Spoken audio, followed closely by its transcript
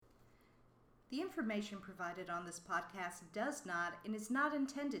The information provided on this podcast does not and is not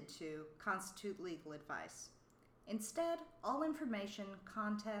intended to constitute legal advice. Instead, all information,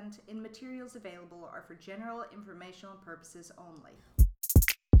 content, and materials available are for general informational purposes only.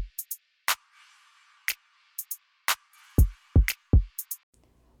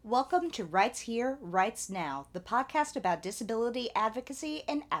 Welcome to Rights Here, Rights Now, the podcast about disability advocacy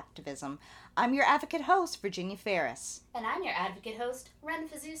and activism. I'm your advocate host, Virginia Ferris. And I'm your advocate host, Ren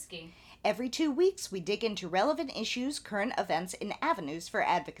Fizewski. Every 2 weeks, we dig into relevant issues, current events, and avenues for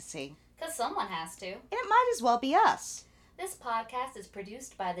advocacy. Because someone has to. And it might as well be us. This podcast is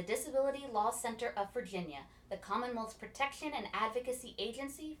produced by the Disability Law Center of Virginia, the Commonwealth's protection and advocacy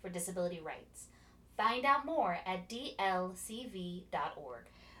agency for disability rights. Find out more at dlcv.org.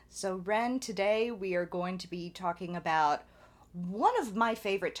 So, Ren, today we are going to be talking about one of my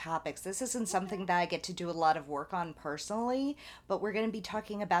favorite topics. This isn't something that I get to do a lot of work on personally, but we're going to be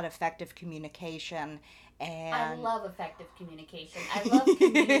talking about effective communication. And I love effective communication. I love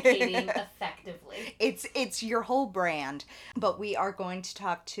communicating effectively. It's your whole brand. But we are going to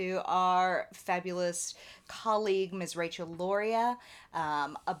talk to our fabulous colleague, Ms. Rachel Loria,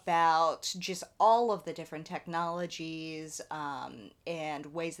 about just all of the different technologies and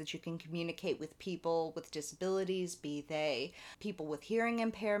ways that you can communicate with people with disabilities, be they people with hearing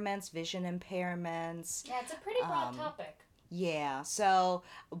impairments, vision impairments. Yeah, it's a pretty broad topic. Yeah, so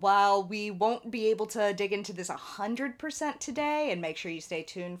while we won't be able to dig into this 100% today, and make sure you stay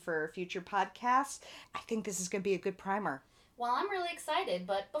tuned for future podcasts, I think this is going to be a good primer. Well, I'm really excited,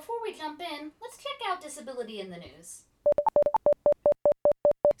 but before we jump in, let's check out disability in the news.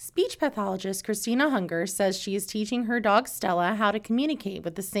 Speech pathologist Christina Hunger says she is teaching her dog Stella how to communicate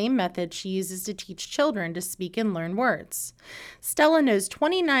with the same method she uses to teach children to speak and learn words. Stella knows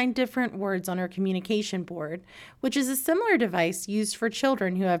 29 different words on her communication board, which is a similar device used for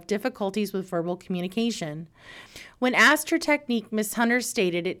children who have difficulties with verbal communication. When asked her technique, Ms. Hunter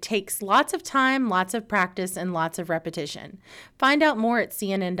stated it takes lots of time, lots of practice, and lots of repetition. Find out more at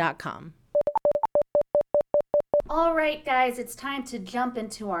CNN.com. All right, guys, it's time to jump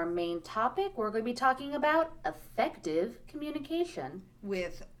into our main topic. We're going to be talking about effective communication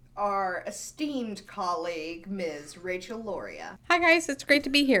With our esteemed colleague, Ms. Rachel Loria. Hi guys, it's great to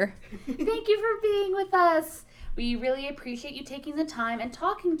be here. Thank you for being with us. We really appreciate you taking the time and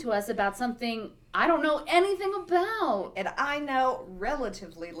talking to us about something I don't know anything about. And I know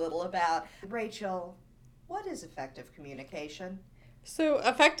relatively little about. Rachel, what is effective communication? So,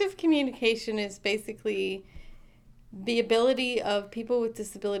 effective communication is basically the ability of people with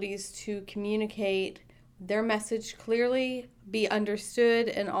disabilities to communicate their message clearly, be understood,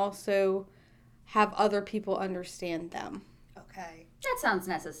 and also have other people understand them. Okay. That sounds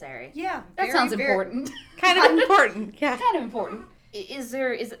necessary. Yeah. That sounds important. Kind of important, yeah. Kind of important.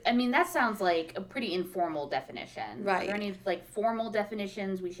 That sounds like a pretty informal definition. Right. Are there any, formal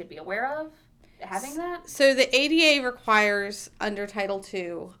definitions we should be aware of having that? So the ADA requires, under Title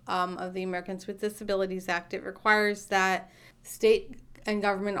II of the Americans with Disabilities Act, it requires that state and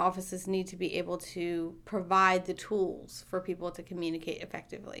government offices need to be able to provide the tools for people to communicate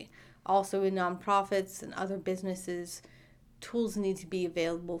effectively. Also in nonprofits and other businesses, tools need to be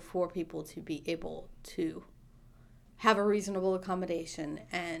available for people to be able to have a reasonable accommodation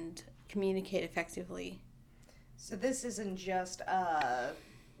and communicate effectively. So this isn't just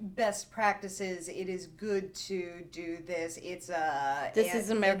best practices, it is good to do this. It's This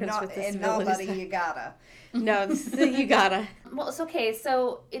is Americans with Disabilities. And nobody you gotta. No, this is you gotta. Well, it's okay.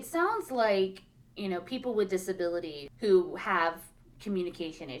 So it sounds like, people with disability who have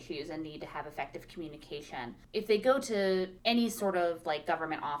communication issues and need to have effective communication. If they go to any sort of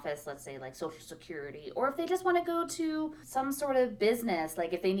government office, let's say Social Security, or if they just want to go to some sort of business,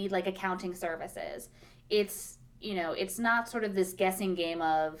 if they need accounting services, it's not sort of this guessing game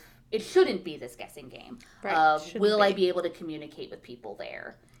of, it shouldn't be this guessing game of, will I be able to communicate with people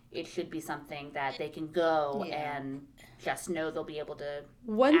there? It should be something that they can go and just know they'll be able to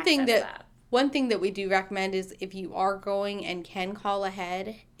One thing that we do recommend is if you are going and can call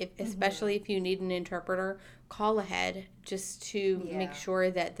ahead, especially if you need an interpreter, call ahead just to make sure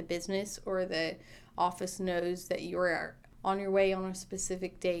that the business or the office knows that you're on your way on a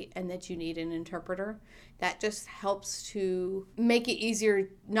specific date and that you need an interpreter. That just helps to make it easier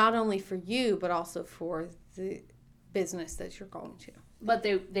not only for you but also for the business that you're going to. But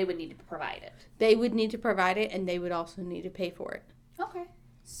they would need to provide it. They would need to provide it, and they would also need to pay for it. Okay.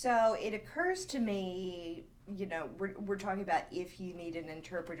 So it occurs to me, we're talking about if you need an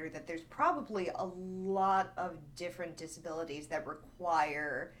interpreter, that there's probably a lot of different disabilities that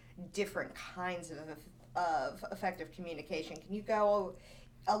require different kinds of effective communication. Can you go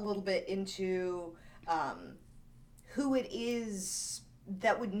a little bit into who it is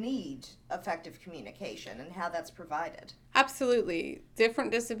that would need effective communication and how that's provided. Absolutely.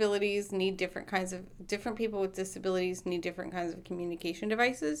 Different people with disabilities need different kinds of communication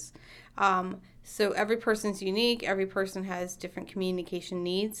devices. So every person's unique. Every person has different communication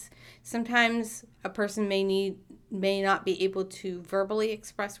needs. Sometimes a person may not be able to verbally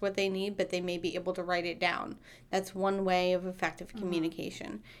express what they need, but they may be able to write it down. That's one way of effective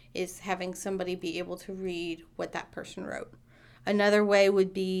communication, is having somebody be able to read what that person wrote. Another way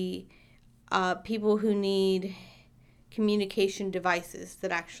would be people who need communication devices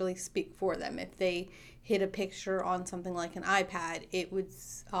that actually speak for them. If they hit a picture on something like an iPad, it would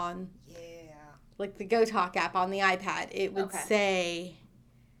like the GoTalk app on the iPad, it would say,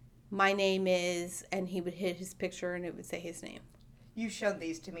 "My name is," and he would hit his picture and it would say his name. You've shown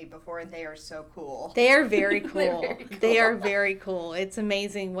these to me before, and they are so cool. They are very cool. Very cool. They are very cool. It's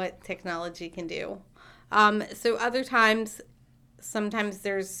amazing what technology can do. So other times, sometimes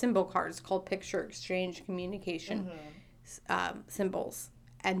there's symbol cards called picture exchange communication symbols.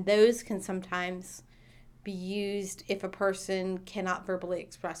 And those can sometimes be used if a person cannot verbally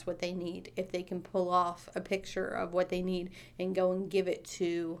express what they need. If they can pull off a picture of what they need and go and give it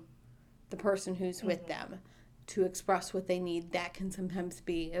to the person who's with them to express what they need, that can sometimes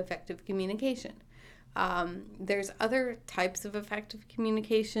be effective communication. There's other types of effective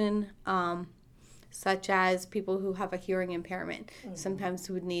communication, such as people who have a hearing impairment.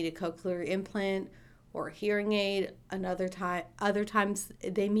 Sometimes would need a cochlear implant or a hearing aid. Other times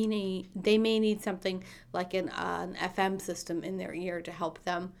they may need something like an FM system in their ear to help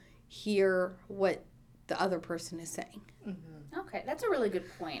them hear what the other person is saying. Okay, that's a really good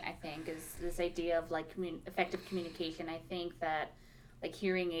point, I think, is this idea of like effective communication. I think that like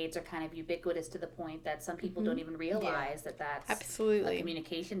hearing aids are kind of ubiquitous to the point that some people don't even realize that that's Absolutely. a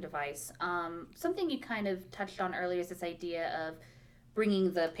communication device. Something you kind of touched on earlier is this idea of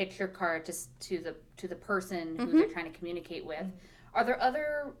bringing the picture card to the person who they're trying to communicate with. Are there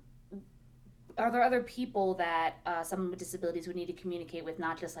other people that someone with disabilities would need to communicate with,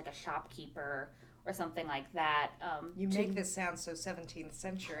 not just like a shopkeeper or something like that? You make this sound so 17th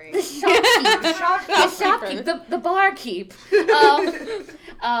century. Shopkeep, the barkeep.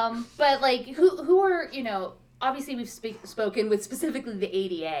 But like, who are, obviously we've spoken with specifically the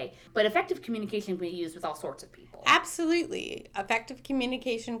ADA, but effective communication can be used with all sorts of people. Absolutely. Effective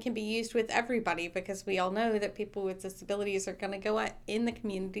communication can be used with everybody, because we all know that people with disabilities are going to go out in the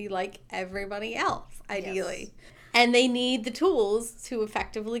community like everybody else, ideally. Yes. And they need the tools to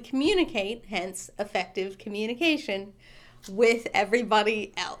effectively communicate, hence effective communication with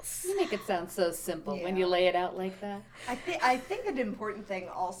everybody else. You make it sound so simple when you lay it out like that. I think an important thing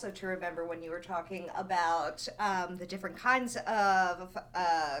also to remember when you were talking about the different kinds of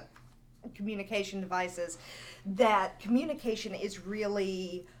communication devices, that communication is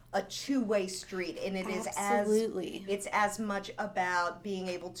really a two-way street, and it is it's as much about being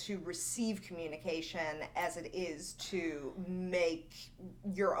able to receive communication as it is to make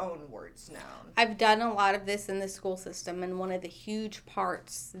your own words known. I've done a lot of this in the school system, and one of the huge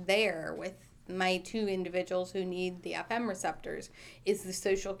parts there with my two individuals who need the FM receptors is the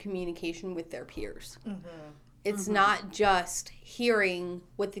social communication with their peers. It's not just hearing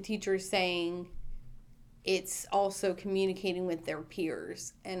what the teacher is saying, it's also communicating with their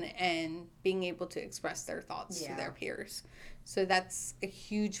peers and being able to express their thoughts to their peers. So that's a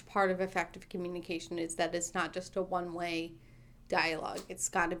huge part of effective communication, is that it's not just a one-way dialogue. It's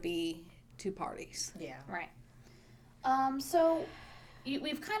got to be two parties. Yeah. Right. So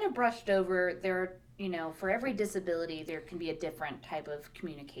we've kind of brushed over there. For every disability, there can be a different type of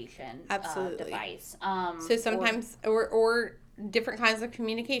communication device. So sometimes, or different kinds of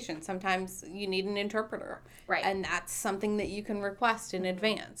communication. Sometimes you need an interpreter. Right. And that's something that you can request in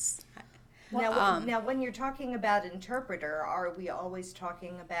advance. Now, when you're talking about interpreter, are we always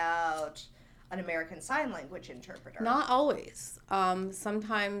talking about an American Sign Language interpreter? Not always.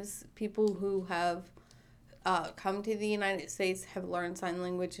 Sometimes people who have come to the United States have learned sign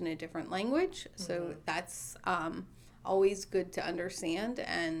language in a different language. So that's always good to understand,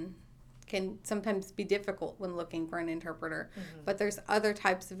 and can sometimes be difficult when looking for an interpreter. But there's other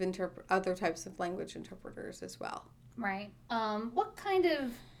types of language interpreters as well. Right. What kind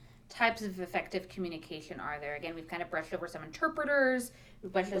of types of effective communication are there? Again, we've kind of brushed over some interpreters.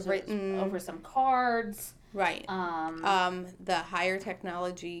 We've brushed over some cards. Right. The higher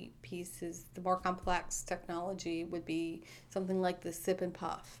technology pieces, the more complex technology would be something like the Sip and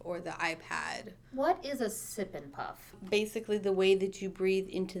Puff or the iPad. What is a Sip and Puff? Basically, the way that you breathe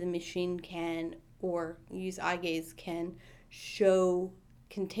into the machine or use eye gaze can show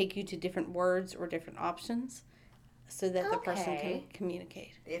can take you to different words or different options so that the person can Okay.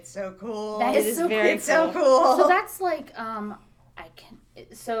 communicate. It's so cool. That is so very cool. It's so cool. So that's like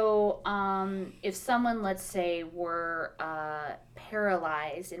if someone, let's say, were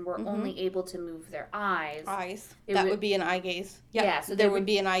paralyzed and were only able to move their eyes. That would be an eye gaze. Yeah, so there they would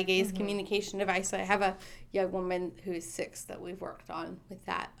be an eye gaze communication device. I have a young woman who is 6 that we've worked on with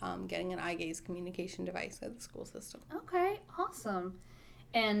that, getting an eye gaze communication device at the school system. Okay, awesome.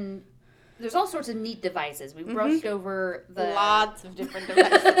 And there's all sorts of neat devices. We brushed over the Lots of different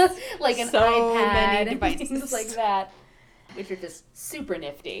devices. like an So iPad many and devices. things like that, which are just super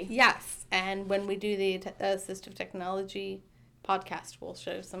nifty. Yes, and when we do the assistive technology podcast, we'll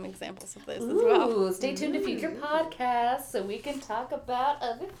show some examples of this as well. Ooh, stay tuned to future podcasts so we can talk about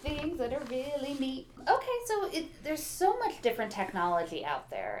other things that are really neat. Okay, so there's so much different technology out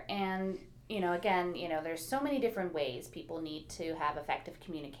there, and again, there's so many different ways people need to have effective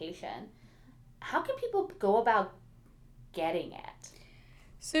communication. How can people go about getting it?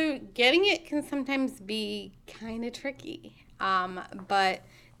 So getting it can sometimes be kind of tricky, but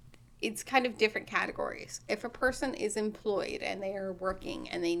it's kind of different categories. If a person is employed and they are working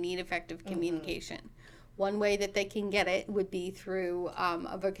and they need effective communication, one way that they can get it would be through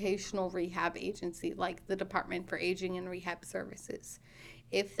a vocational rehab agency like the Department for Aging and Rehab Services.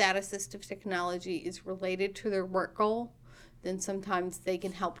 If that assistive technology is related to their work goal, then sometimes they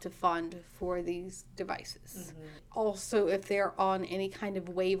can help to fund for these devices. Also, if they're on any kind of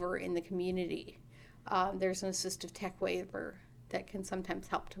waiver in the community, there's an assistive tech waiver that can sometimes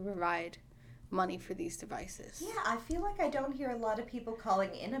help to provide money for these devices. Yeah, I feel like I don't hear a lot of people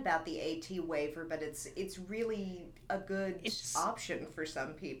calling in about the AT waiver, but it's really a good option for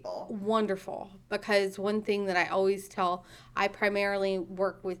some people. Wonderful, because one thing that I always tell, I primarily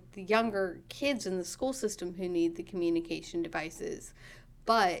work with the younger kids in the school system who need the communication devices,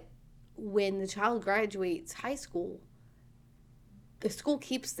 but when the child graduates high school, the school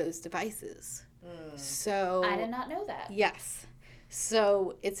keeps those devices. So I did not know that. yes.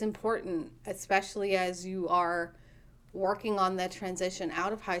 So it's important, especially as you are working on that transition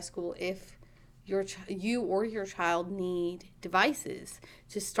out of high school, if you or your child need devices,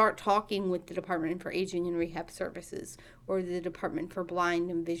 to start talking with the Department for Aging and Rehab Services or the Department for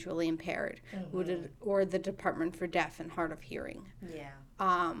Blind and Visually Impaired or the Department for Deaf and Hard of Hearing. Yeah.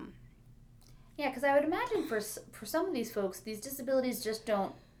 Yeah, because I would imagine for some of these folks, these disabilities just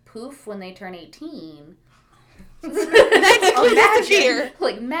don't poof when they turn 18.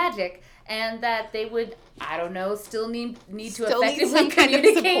 Like magic, and that they would, I don't know, still need to effectively some kind of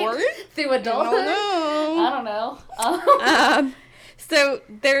communicate support through adulthood. I don't know. So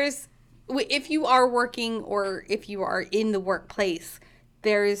there's, if you are working or if you are in the workplace,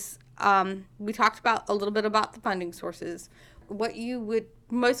 there's, we talked about a little bit about the funding sources. What you would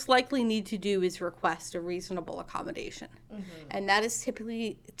most likely need to do is request a reasonable accommodation. And that is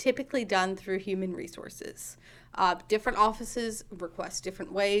typically done through human resources. Different offices request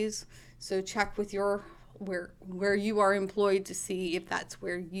different ways, so check with your where you are employed to see if that's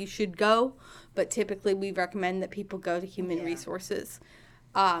where you should go. But typically we recommend that people go to human resources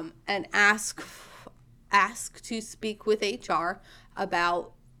and ask to speak with HR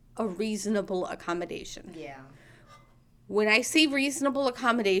about a reasonable accommodation. Yeah. When I say reasonable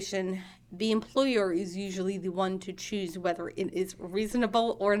accommodation, the employer is usually the one to choose whether it is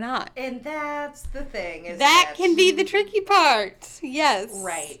reasonable or not. And that's the thing. That can be the tricky part. Yes.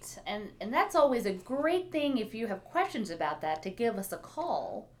 Right. And that's always a great thing if you have questions about that, to give us a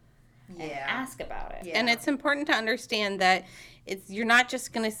call and ask about it. Yeah. And it's important to understand that you're not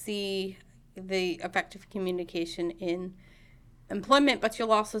just going to see the effective communication in employment, but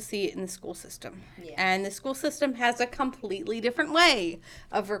you'll also see it in the school system. Yeah. And the school system has a completely different way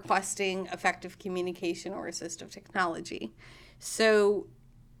of requesting effective communication or assistive technology. So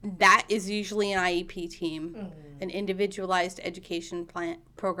that is usually an IEP team, an individualized education plan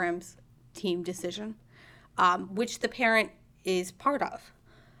programs team decision, which the parent is part of.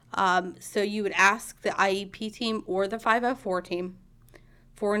 So you would ask the IEP team or the 504 team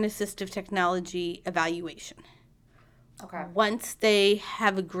for an assistive technology evaluation. Okay. Once they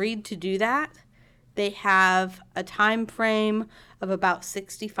have agreed to do that, they have a time frame of about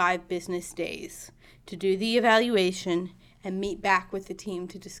 65 business days to do the evaluation and meet back with the team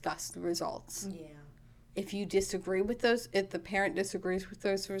to discuss the results. Yeah. If you disagree with those, if the parent disagrees with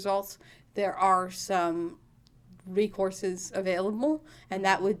those results, there are some recourses available, and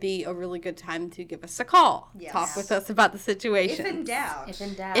that would be a really good time to give us a call. Yes. Talk with us about the situation. If in doubt. If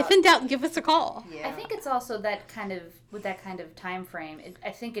in doubt. If in doubt, give us a call. Yeah. I think it's also that kind of, with that kind of time frame, I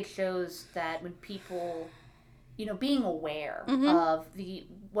think it shows that when people being aware of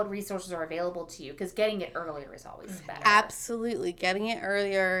what resources are available to you, because getting it earlier is always better. Absolutely. Getting it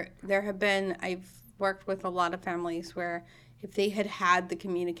earlier. I've worked with a lot of families where if they had the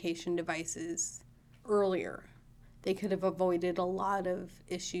communication devices earlier, they could have avoided a lot of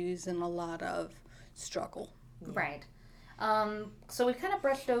issues and a lot of struggle. Right. So we kind of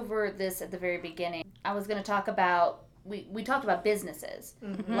brushed over this at the very beginning. I was going to talk about, we talked about businesses,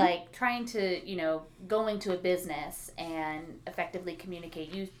 like trying to, going to a business and effectively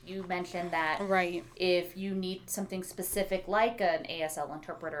communicate. You mentioned that Right. if you need something specific like an ASL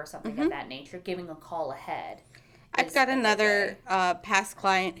interpreter or something of that nature, giving a call ahead. I've got another past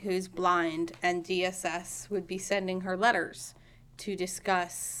client who's blind, and DSS would be sending her letters to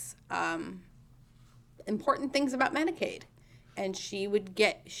discuss important things about Medicaid. And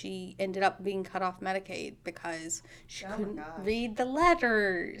she ended up being cut off Medicaid because she couldn't read the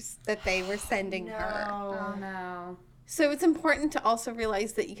letters that they were sending her. Oh, no. So it's important to also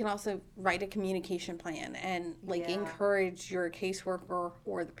realize that you can also write a communication plan and encourage your caseworker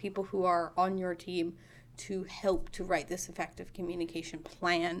or the people who are on your team to help to write this effective communication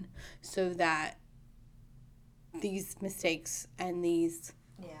plan so that these mistakes and these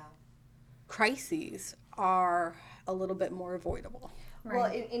crises are a little bit more avoidable. Right.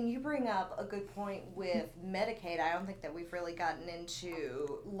 Well, and you bring up a good point with Medicaid. I don't think that we've really gotten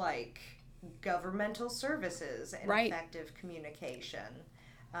into governmental services and effective communication,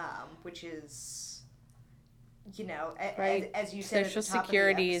 which is, as you said, Social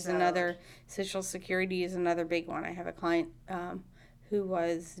Security is another. Social Security is another big one. I have a client who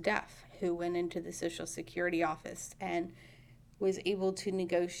was deaf who went into the Social Security office and was able to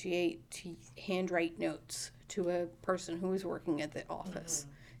negotiate to handwrite notes to a person who was working at the office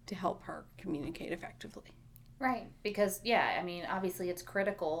to help her communicate effectively. Right, because obviously it's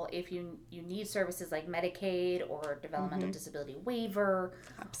critical if you need services like Medicaid or developmental disability waiver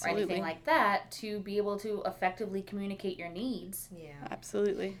or anything like that to be able to effectively communicate your needs. Yeah,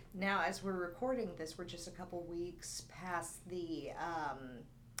 absolutely. Now, as we're recording this, we're just a couple weeks past the.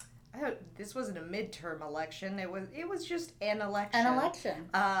 This wasn't a midterm election. It was just an election. An election.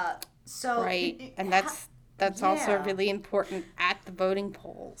 So right, and that's also really important at the voting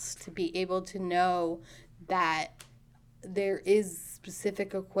polls to be able to know that there is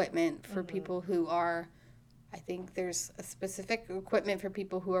specific equipment for people who are, I think there's a specific equipment for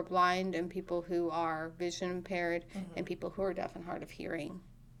people who are blind and people who are vision impaired and people who are deaf and hard of hearing.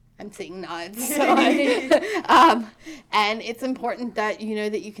 I'm seeing nods. So and it's important that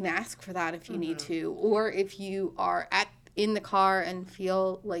that you can ask for that if you need to, or if you are in the car and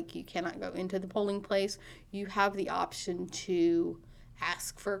feel like you cannot go into the polling place, you have the option to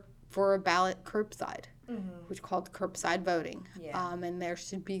ask for a ballot curbside, which is called curbside voting. Yeah. And there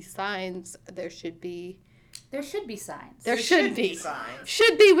should be signs. There should be signs. There should be signs.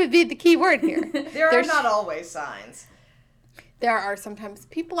 Should be would be the key word here. There are not always signs. There are sometimes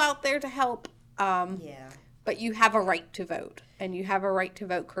people out there to help. But you have a right to vote, and you have a right to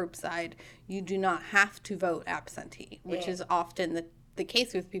vote curbside. You do not have to vote absentee, which is often the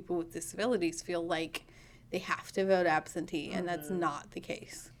case with people with disabilities feel like they have to vote absentee, and that's not the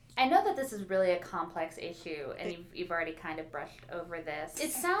case. I know that this is really a complex issue, and you've already kind of brushed over this.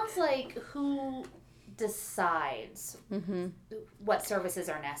 It sounds like who decides what services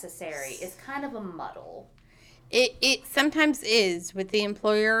are necessary is kind of a muddle. It sometimes is. With the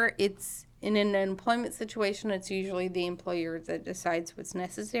employer, it's in an employment situation, it's usually the employer that decides what's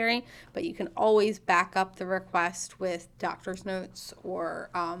necessary, but you can always back up the request with doctor's notes or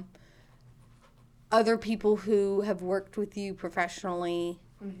other people who have worked with you professionally,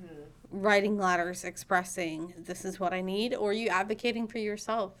 writing letters expressing this is what I need, or you advocating for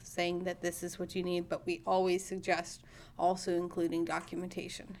yourself, saying that this is what you need, but we always suggest also including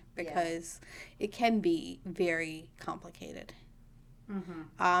documentation because it can be very complicated.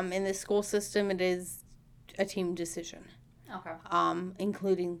 In the school system, it is a team decision. Okay.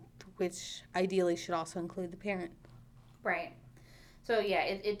 Including, which ideally should also include the parent. Right. So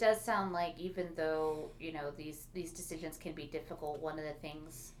it does sound like even though these decisions can be difficult, one of the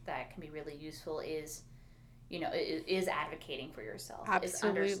things that can be really useful is is advocating for yourself. Absolutely. Is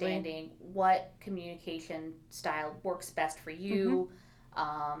understanding what communication style works best for you.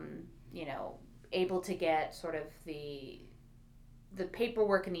 Able to get sort of the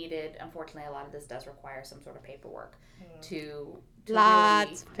paperwork needed. Unfortunately, a lot of this does require some sort of paperwork to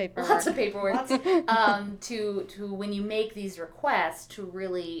lots of paperwork. To when you make these requests to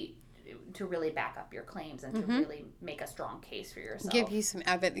really back up your claims and to really make a strong case for yourself.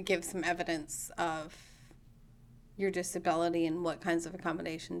 Give some evidence of your disability and what kinds of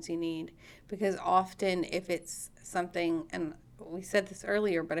accommodations you need. Because often if it's something, and we said this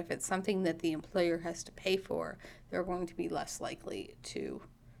earlier, but if it's something that the employer has to pay for, they're going to be less likely to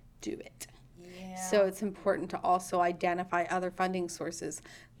do it. Yeah. So it's important to also identify other funding sources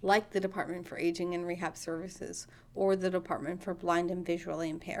like the Department for Aging and Rehab Services or the Department for Blind and Visually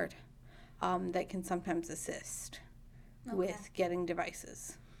Impaired that can sometimes assist with getting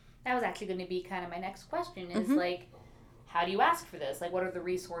devices. That was actually going to be kind of my next question is like, how do you ask for this? Like, what are the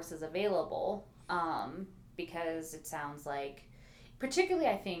resources available? Because it sounds like, particularly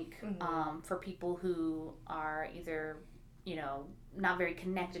I think for people who are either, you know, not very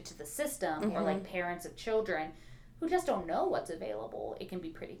connected to the system or like parents of children who just don't know what's available, it can be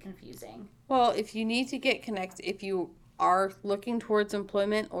pretty confusing. Well, if you need to get connected, if you are looking towards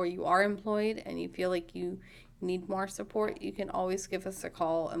employment or you are employed and you feel like you need more support, you can always give us a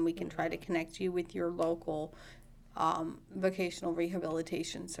call and we can try to connect you with your local vocational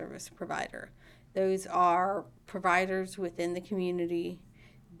rehabilitation service provider. Those are providers within the community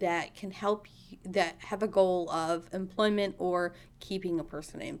that can help you, that have a goal of employment or keeping a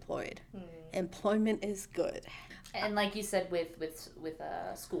person employed. Employment is good. And like you said with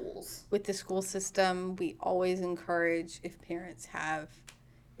schools. With the school system, we always encourage, if parents have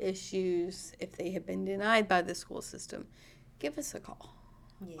issues, if they have been denied by the school system, give us a call.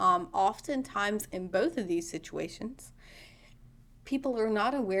 Yeah. Oftentimes in both of these situations, people are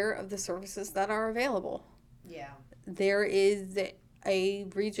not aware of the services that are available. Yeah. There is a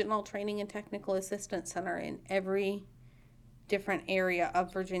regional training and technical assistance center in every different area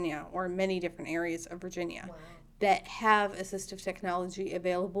of Virginia, or many different areas of Virginia, that have assistive technology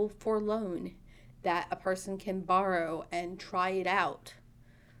available for loan that a person can borrow and try it out.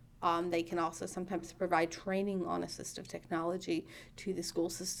 They can also sometimes provide training on assistive technology to the school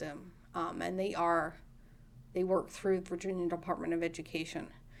system, and they work through the Virginia Department of Education,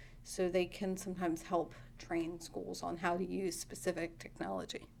 so they can sometimes help train schools on how to use specific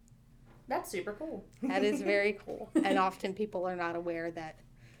technology. That's super cool. That is very cool, and often people are not aware that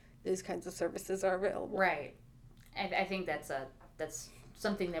those kinds of services are available. Right. I think that's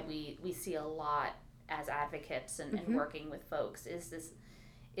something that we see a lot as advocates and working with folks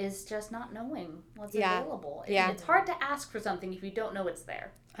is just not knowing what's available. It's hard to ask for something if you don't know it's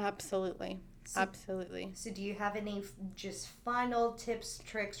there. Absolutely. Absolutely. So do you have any just final tips,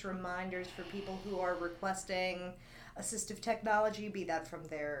 tricks, reminders for people who are requesting assistive technology, be that from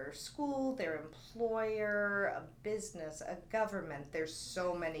their school, their employer, a business, a government? There's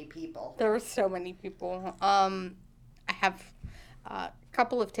so many people. There are so many people. I have a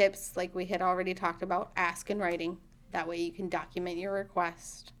couple of tips, like we had already talked about. Ask in writing. That way you can document your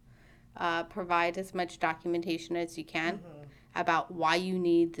request. Provide as much documentation as you can about why you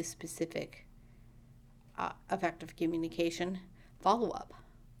need the specific effective communication. Follow up.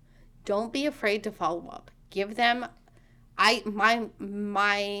 Don't be afraid to follow up. Give them,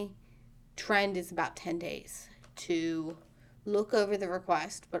 my trend is about 10 days to look over the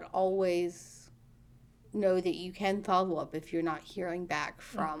request, but always know that you can follow up if you're not hearing back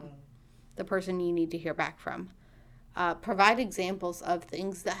from the person you need to hear back from. Provide examples of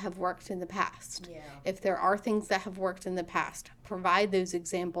things that have worked in the past. Yeah. If there are things that have worked in the past, provide those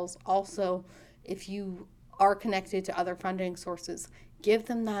examples. Also, if you are connected to other funding sources, give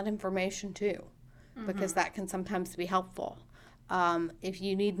them that information too, because that can sometimes be helpful. If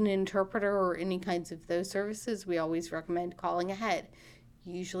you need an interpreter or any kinds of those services, we always recommend calling ahead,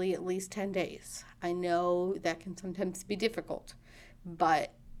 usually at least 10 days. I know that can sometimes be difficult,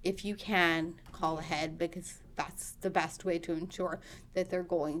 but if you can, call ahead, because that's the best way to ensure that they're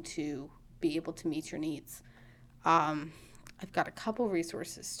going to be able to meet your needs. I've got a couple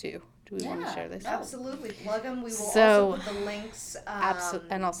resources too. Do we want to share this? Absolutely. Plug them. We will also put the links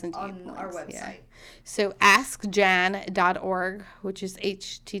and I'll send you on our website. Yeah. So askjan.org, which is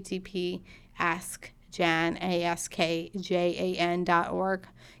HTTP askjan.org,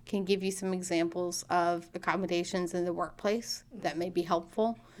 can give you some examples of accommodations in the workplace that may be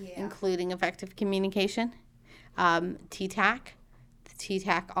helpful, including effective communication. TTAC, the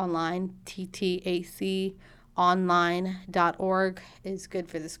TTAC online, TTAC online.org is good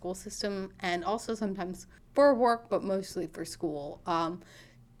for the school system and also sometimes for work, but mostly for school,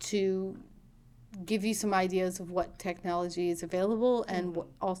 to give you some ideas of what technology is available and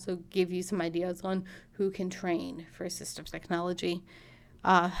also give you some ideas on who can train for assistive technology.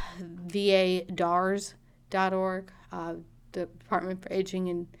 VADARS.org, the Department for Aging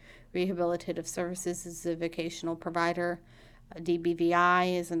and Rehabilitative Services, is a vocational provider.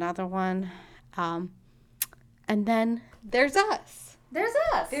 DBVI is another one. And then there's us. There's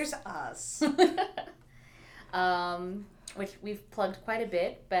us. There's us. which we've plugged quite a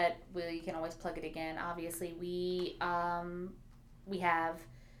bit, but we can always plug it again. Obviously, we have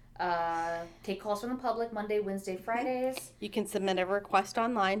take calls from the public Monday, Wednesday, Fridays. You can submit a request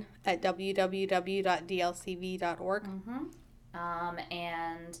online at www.dlcv.org.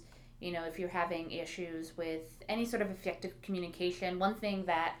 And, if you're having issues with any sort of effective communication, one thing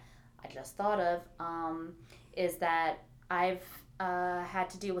that I just thought of is that I've had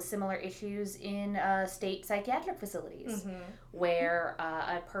to deal with similar issues in state psychiatric facilities where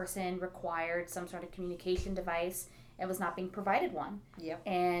a person required some sort of communication device and was not being provided one. Yep.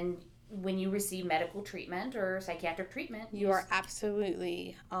 And when you receive medical treatment or psychiatric treatment, You are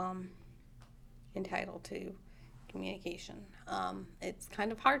absolutely entitled to communication. It's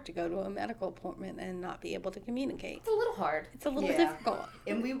kind of hard to go to a medical appointment and not be able to communicate. it's a little hard. It's a little difficult.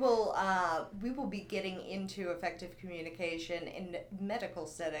 And we will be getting into effective communication in medical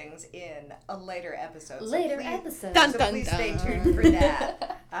settings in a later episode. Episode. Dun, So dun, please dun. stay tuned for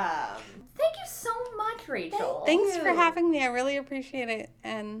that. Thank you so much, Rachel. Thanks for having me. I really appreciate it.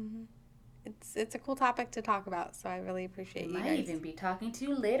 And it's a cool topic to talk about, so I really appreciate you Might guys. even be talking to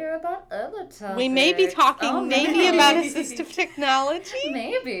you later about other topics. We may be talking maybe about assistive technology.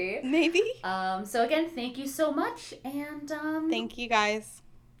 Maybe. Maybe. So again, thank you so much, and Thank you guys.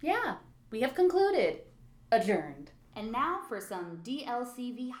 yeah, we have concluded. Adjourned. And now for some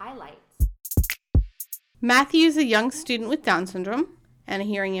DLCV highlights. Matthew is a young student with Down syndrome and a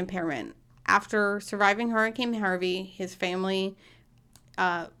hearing impairment. After surviving Hurricane Harvey, his family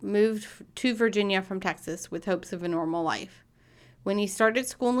moved to Virginia from Texas with hopes of a normal life. When he started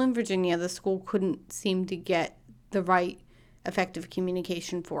school in Virginia, the school couldn't seem to get the right effective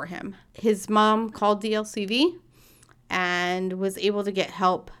communication for him. His mom called DLCV and was able to get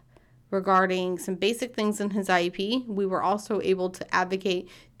help regarding some basic things in his IEP. We were also able to advocate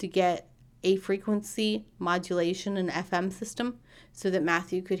to get a frequency modulation and FM system so that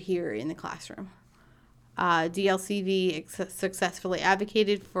Matthew could hear in the classroom. DLCV successfully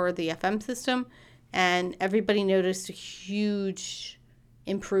advocated for the FM system, and everybody noticed a huge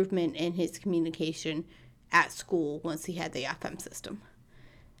improvement in his communication at school once he had the FM system.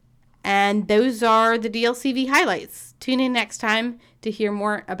 And those are the DLCV highlights. Tune in next time to hear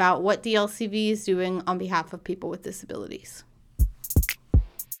more about what DLCV is doing on behalf of people with disabilities.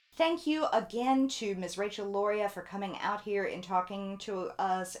 Thank you again to Ms. Rachel Loria for coming out here and talking to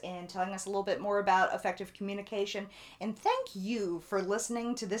us and telling us a little bit more about effective communication. And thank you for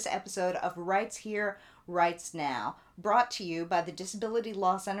listening to this episode of Rights Here, Rights Now, brought to you by the Disability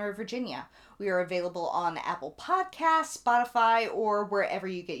Law Center of Virginia. We are available on Apple Podcasts, Spotify, or wherever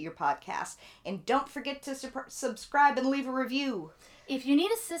you get your podcasts. And don't forget to subscribe and leave a review. If you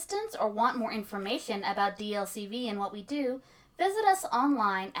need assistance or want more information about DLCV and what we do, visit us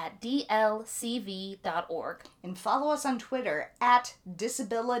online at dlcv.org. And follow us on Twitter at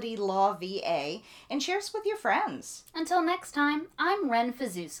DisabilityLawVA and share us with your friends. Until next time, I'm Ren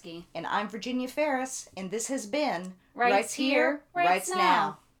Fizewski. And I'm Virginia Ferris, and this has been Rights Here, Rights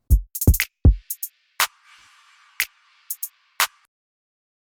Now.